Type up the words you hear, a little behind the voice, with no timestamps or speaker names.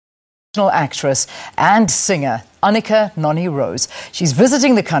Actress and singer Anika Noni Rose. She's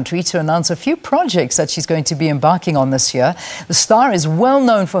visiting the country to announce a few projects that she's going to be embarking on this year. The star is well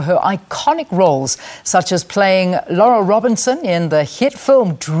known for her iconic roles, such as playing Lorell Robinson in the hit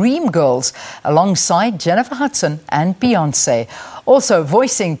film Dreamgirls, alongside Jennifer Hudson and Beyoncé. Also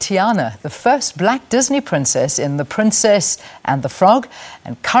voicing Tiana, the first black Disney princess in The Princess and the Frog,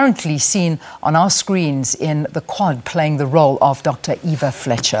 and currently seen on our screens in The Quad, playing the role of Dr Eva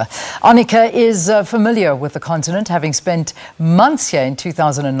Fletcher. Anika is familiar with the continent, having spent months here in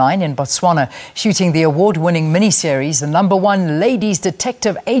 2009 in Botswana shooting the award-winning miniseries, the #1 Ladies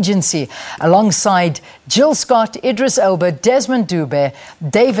Detective Agency, alongside Jill Scott, Idris Elba, Desmond Dube,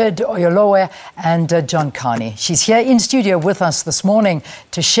 David Oyelowo and John Kani. She's here in studio with us this morning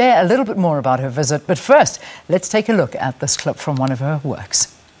to share a little bit more about her visit. But first, let's take a look at this clip from one of her works.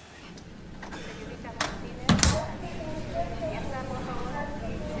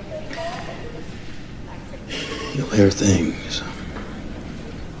 You'll hear things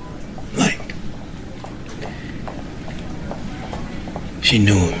like, she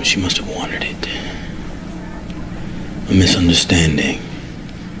knew him, she must have wanted it. A misunderstanding.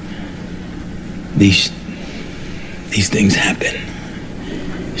 These things happen.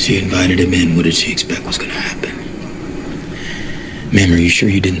 She invited him in. What did she expect was going to happen? Ma'am, are you sure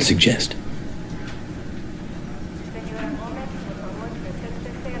you didn't suggest?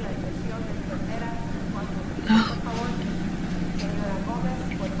 No.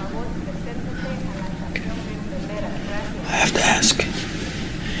 I have to ask.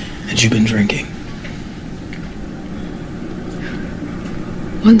 Had you been drinking?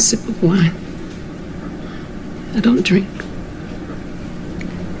 One sip of wine. I don't drink.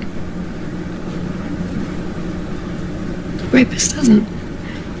 The rapist doesn't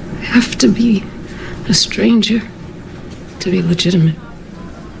have to be a stranger to be legitimate.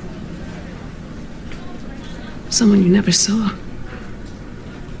 Someone you never saw.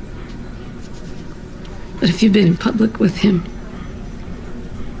 But if you've been in public with him,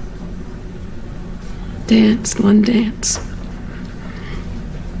 danced one dance,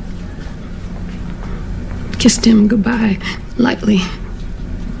 kissed him goodbye lightly,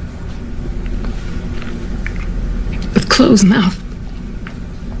 with closed mouth,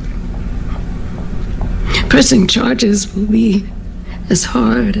 pressing charges will be as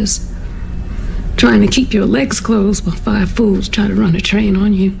hard as trying to keep your legs closed while 5 fools try to run a train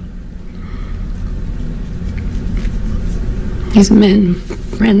on you. These men,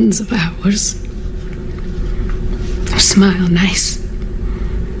 friends of ours, who smile nice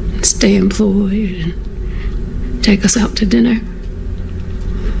and stay employed and take us out to dinner,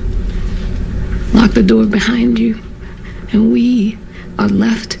 lock the door behind you, and we are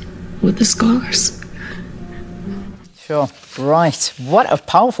left with the scars. Sure. Right. What a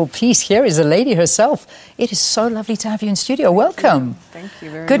powerful piece. Here is a lady herself. It is so lovely to have you in studio. Welcome. Thank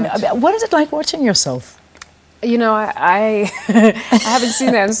you very much. What is it like watching yourself? You know, I haven't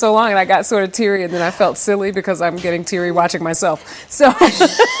seen that in so long, and I got sort of teary, and then I felt silly because I'm getting teary watching myself. So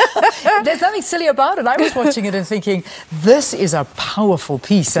there's nothing silly about it. I was watching it and thinking, this is a powerful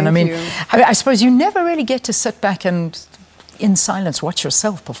piece. And I mean, I suppose you never really get to sit back and in silence watch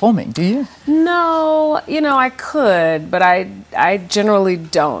yourself performing, do you? No, you know, I could, but I generally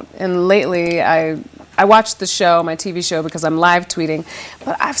don't. And lately, I watched the show, my TV show, because I'm live tweeting,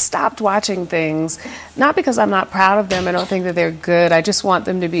 but I've stopped watching things, not because I'm not proud of them, I don't think that they're good, I just want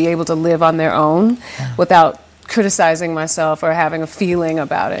them to be able to live on their own without criticizing myself or having a feeling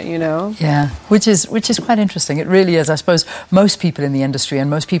about it, you know? Yeah, which is quite interesting. It really is. I suppose most people in the industry and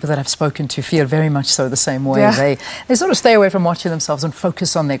most people that I've spoken to feel very much so the same way. Yeah. They sort of stay away from watching themselves and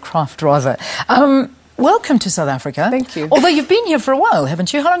focus on their craft rather. Welcome to South Africa. Thank you. Although you've been here for a while,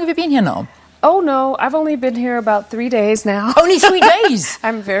 haven't you? How long have you been here now? Oh, no, I've only been here about 3 days now. Only 3 days?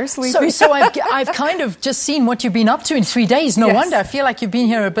 I'm very sleepy. So I've kind of just seen what you've been up to in 3 days. No wonder. I feel like you've been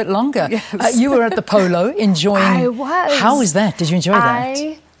here a bit longer. Yes. You were at the Polo enjoying... I was. How was that? Did you enjoy that?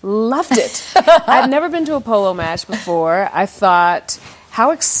 I loved it. I'd never been to a polo match before. I thought...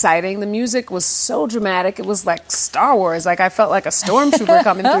 how exciting. The music was so dramatic. It was like Star Wars. Like I felt like a stormtrooper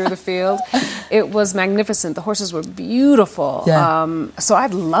coming through the field. It was magnificent. The horses were beautiful. Yeah. So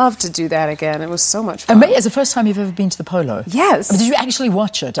I'd love to do that again. It was so much fun. Is it the first time you've ever been to the Polo? Yes. Did you actually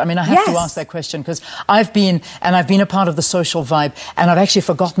watch it? I mean, I have to ask that question because I've been a part of the social vibe, and I've actually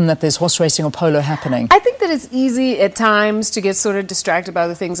forgotten that there's horse racing or polo happening. I think that it's easy at times to get sort of distracted by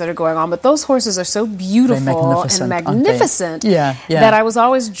the things that are going on, but those horses are so beautiful and magnificent that I was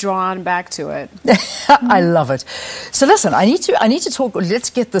always drawn back to it. I love it. So listen, I need to talk. Let's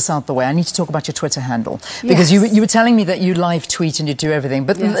get this out the way. I need to talk about your Twitter handle, because you were telling me that you live tweet and you do everything,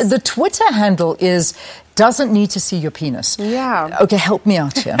 but the Twitter handle is doesn't need to see your penis. Yeah. Okay, help me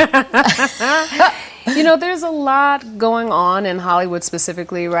out here. You know, there's a lot going on in Hollywood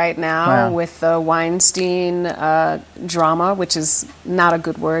specifically right now with the Weinstein drama, which is not a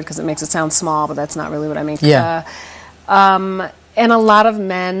good word because it makes it sound small, but that's not really what I mean. Yeah. And a lot of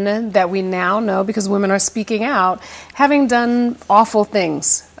men that we now know, because women are speaking out, having done awful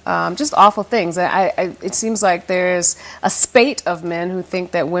things. Just awful things. It seems like there's a spate of men who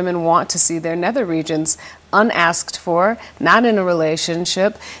think that women want to see their nether regions unasked for, not in a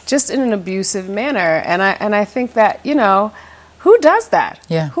relationship, just in an abusive manner. And I think that, you know, who does that?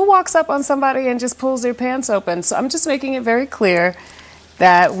 Yeah. Who walks up on somebody and just pulls their pants open? So I'm just making it very clear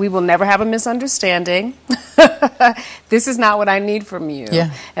that we will never have a misunderstanding. This is not what I need from you.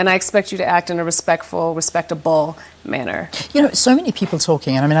 Yeah. And I expect you to act in a respectful, respectable manner. You know, so many people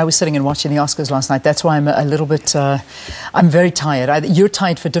talking, and I mean, I was sitting and watching the Oscars last night. That's why I'm a little bit, I'm very tired. You're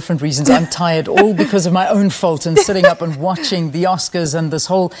tired for different reasons. I'm tired all because of my own fault and sitting up and watching the Oscars and this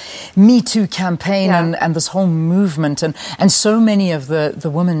whole Me Too campaign and this whole movement and so many of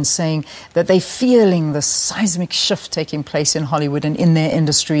the women saying that they're feeling this seismic shift taking place in Hollywood and in their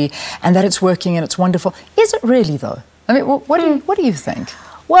industry, and that it's working and it's wonderful. Is it really, though? I mean, what do you think?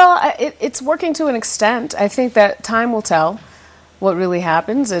 Well, it's working to an extent. I think that time will tell what really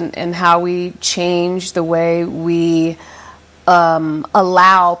happens and how we change the way we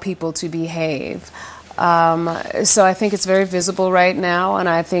allow people to behave. So I think it's very visible right now, and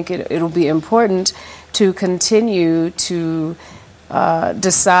I think it'll be important to continue to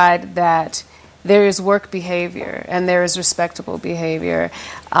decide that there is work behavior and there is respectable behavior.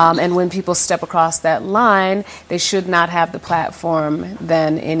 And when people step across that line, they should not have the platform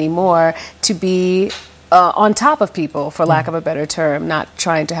then anymore to be on top of people, for lack of a better term, not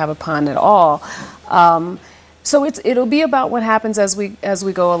trying to have a pun at all. So it'll be about what happens as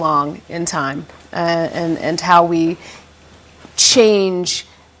we go along in time, and how we change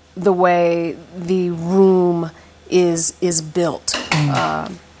the way the room is built.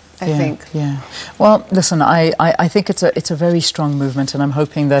 I think. Yeah. Well, listen, I think it's a very strong movement, and I'm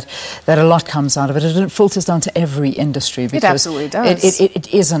hoping that a lot comes out of it. It filters down to every industry, because it absolutely does.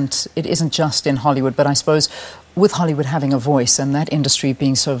 It isn't just in Hollywood, but I suppose with Hollywood having a voice and that industry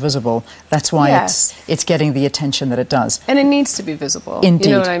being so visible, that's why it's getting the attention that it does. And it needs to be visible. Indeed.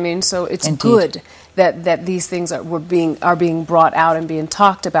 You know what I mean? So it's good that these things are being brought out and being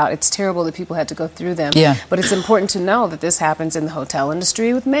talked about. It's terrible that people had to go through them. Yeah. But it's important to know that this happens in the hotel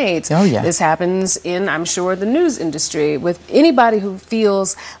industry with maids. Oh, yeah. This happens in, I'm sure, the news industry with anybody who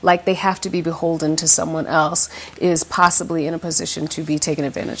feels like they have to be beholden to someone else is possibly in a position to be taken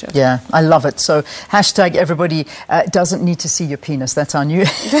advantage of. Yeah, I love it. So hashtag everybody doesn't need to see your penis. That's our new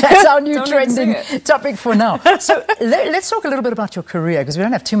trending topic for now. So let's talk a little bit about your career, because we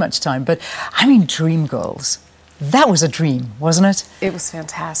don't have too much time. But I mean, Dreamgirls. That was a dream, wasn't it? It was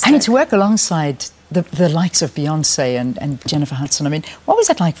fantastic. I mean, to work alongside the likes of Beyoncé and Jennifer Hudson, I mean, what was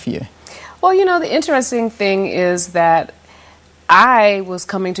that like for you? Well, you know, the interesting thing is that I was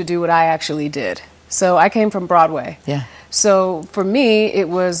coming to do what I actually did. So I came from Broadway. Yeah. So for me, it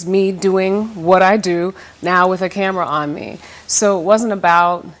was me doing what I do now with a camera on me. So it wasn't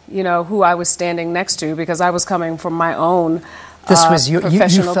about, you know, who I was standing next to, because I was coming from my own This was you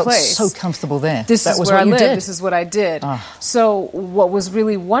felt place. so comfortable there. This is where I lived. This is what I did. Ah. So what was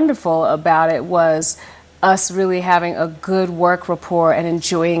really wonderful about it was us really having a good work rapport and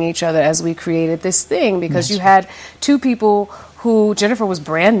enjoying each other as we created this thing, because you had two people who, Jennifer was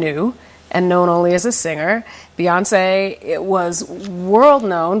brand new and known only as a singer. Beyonce, it was world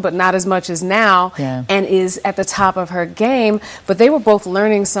known, but not as much as now, and is at the top of her game. But they were both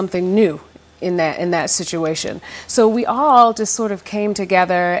learning something new in that situation. So we all just sort of came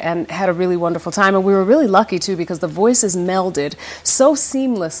together and had a really wonderful time. And we were really lucky too, because the voices melded so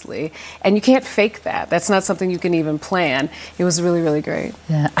seamlessly, and you can't fake that. That's not something you can even plan. It was really, really great.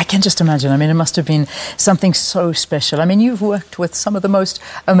 Yeah, I can just imagine. I mean, it must have been something so special. I mean, you've worked with some of the most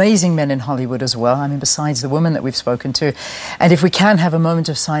amazing men in Hollywood as well. I mean, besides the women that we've spoken to. And if we can have a moment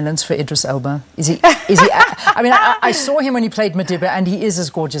of silence for Idris Elba. Is he I mean, I saw him when he played Madiba, and he is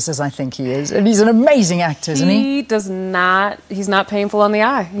as gorgeous as I think he is. And he's an amazing actor, isn't he? He's not painful on the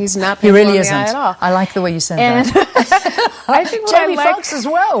eye. He's not painful he really on isn't. the eye at all. I like the way you said that. I think Jamie Foxx as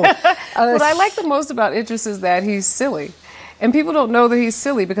well. What I like the most about Idris is that he's silly. And people don't know that he's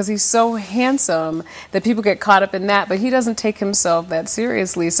silly because he's so handsome that people get caught up in that, but he doesn't take himself that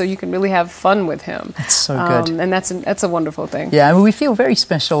seriously, so you can really have fun with him. That's so good. And that's a wonderful thing. Yeah, I mean, we feel very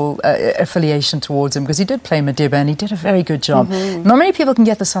special affiliation towards him because he did play Madiba and he did a very good job. Not many people can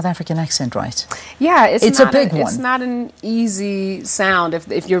get the South African accent right. Yeah, it's a big one. It's not an easy sound.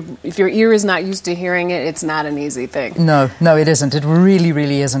 If your ear is not used to hearing it, it's not an easy thing. No, it isn't. It really,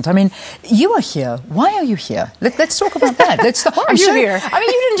 really isn't. I mean, you are here. Why are you here? Let's talk about that. Why are you here? I mean,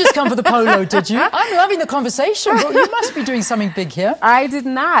 you didn't just come for the polo, did you? I'm loving the conversation, but you must be doing something big here. I did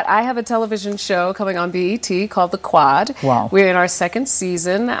not. I have a television show coming on BET called The Quad. Wow. We're in our second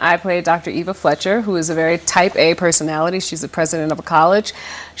season. I play Dr. Eva Fletcher, who is a very type A personality. She's the president of a college.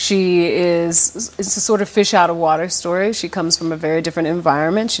 She is a sort of fish out of water story. She comes from a very different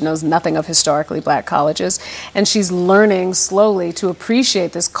environment. She knows nothing of historically black colleges. And she's learning slowly to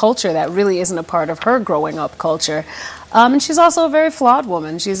appreciate this culture that really isn't a part of her growing up culture. And she's also a very flawed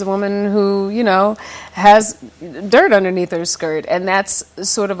woman. She's a woman who, you know, has dirt underneath her skirt. And that's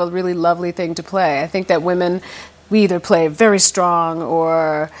sort of a really lovely thing to play. I think that women, we either play very strong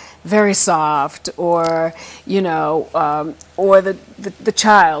or very soft, or, you know, or the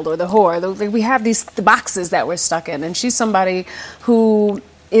child or the whore. We have the boxes that we're stuck in. And she's somebody who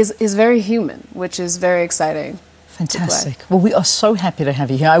is very human, which is very exciting. Fantastic. Well, we are so happy to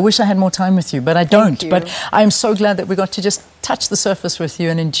have you here. I wish I had more time with you, but I don't. But I'm so glad that we got to just touch the surface with you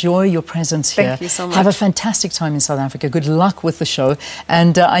and enjoy your presence here. Thank you so much. Have a fantastic time in South Africa. Good luck with the show.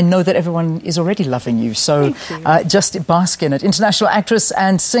 And I know that everyone is already loving you. So just bask in it. International actress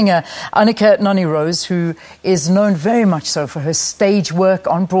and singer Anika Noni Rose, who is known very much so for her stage work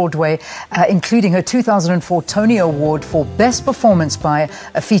on Broadway, including her 2004 Tony Award for Best Performance by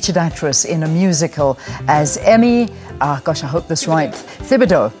a Featured Actress in a Musical as Emmy, gosh, I hope this right,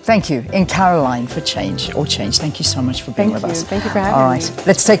 Thibodeau, thank you, in Caroline for Change. Thank you so much for being with us. Thank you for having me. All right,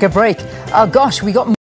 let's take a break. Gosh, we got